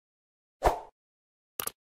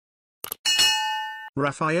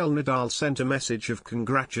Rafael Nadal sent a message of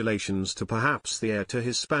congratulations to perhaps the heir to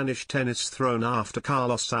his Spanish tennis throne after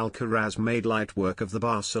Carlos Alcaraz made light work of the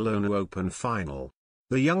Barcelona Open final.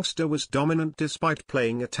 The youngster was dominant despite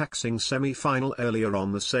playing a taxing semi-final earlier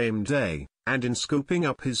on the same day, and in scooping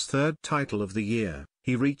up his third title of the year,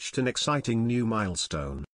 he reached an exciting new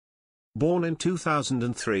milestone. Born in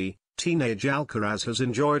 2003, teenage Alcaraz has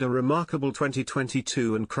enjoyed a remarkable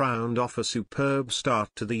 2022 and crowned off a superb start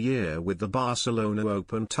to the year with the Barcelona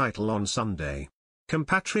Open title on Sunday.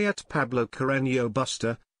 Compatriot Pablo Carreño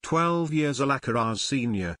Busta, 12 years Alcaraz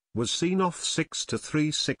senior, was seen off 6-3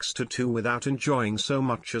 6-2 without enjoying so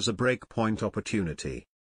much as a breakpoint opportunity.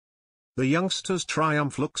 The youngster's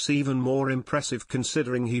triumph looks even more impressive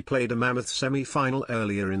considering he played a mammoth semi-final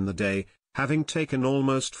earlier in the day, having taken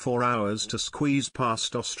almost 4 hours to squeeze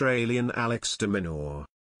past Australian Alex de Minaur.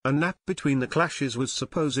 A nap between the clashes was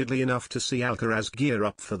supposedly enough to see Alcaraz gear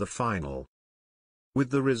up for the final.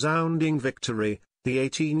 With the resounding victory, the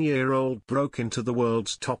 18-year-old broke into the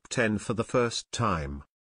world's top 10 for the first time.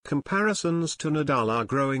 Comparisons to Nadal are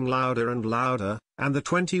growing louder and louder, and the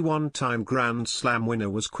 21-time Grand Slam winner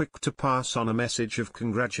was quick to pass on a message of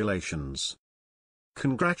congratulations.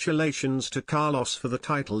 "Congratulations to Carlos for the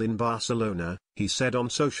title in Barcelona," he said on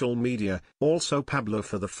social media, also Pablo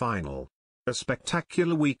for the final. A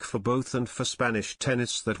spectacular week for both and for Spanish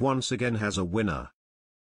tennis that once again has a winner.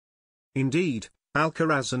 Indeed,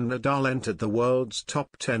 Alcaraz and Nadal entered the world's top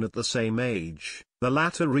 10 at the same age, the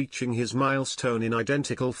latter reaching his milestone in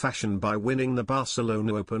identical fashion by winning the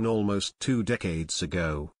Barcelona Open almost 2 decades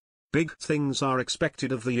ago. Big things are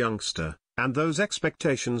expected of the youngster, and those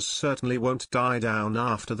expectations certainly won't die down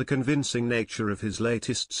after the convincing nature of his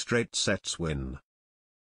latest straight sets win.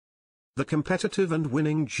 "The competitive and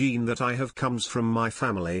winning gene that I have comes from my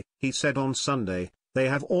family," he said on Sunday. "They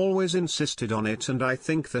have always insisted on it and I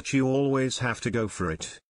think that you always have to go for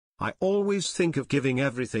it. I always think of giving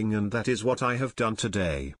everything and that is what I have done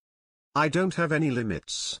today. I don't have any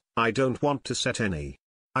limits, I don't want to set any.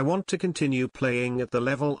 I want to continue playing at the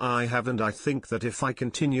level I have and I think that if I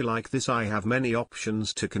continue like this I have many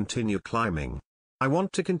options to continue climbing. I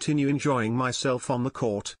want to continue enjoying myself on the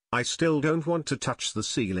court, I still don't want to touch the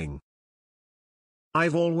ceiling.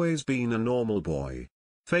 I've always been a normal boy.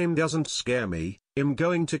 Fame doesn't scare me, I'm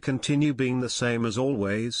going to continue being the same as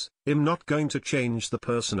always, I'm not going to change the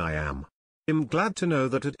person I am. I'm glad to know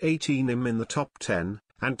that at 18 I'm in the top 10,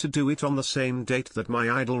 and to do it on the same date that my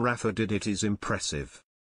idol Rafa did it is impressive."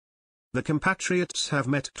 The compatriots have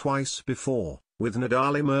met twice before, with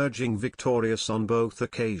Nadal emerging victorious on both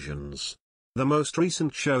occasions. The most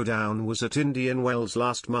recent showdown was at Indian Wells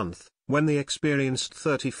last month, when the experienced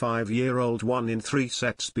 35-year-old won in 3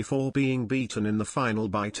 sets before being beaten in the final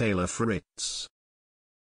by Taylor Fritz.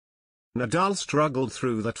 Nadal struggled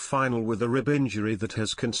through that final with a rib injury that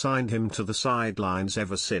has consigned him to the sidelines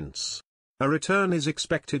ever since. A return is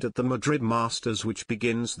expected at the Madrid Masters, which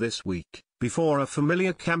begins this week, before a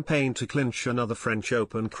familiar campaign to clinch another French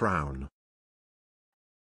Open crown.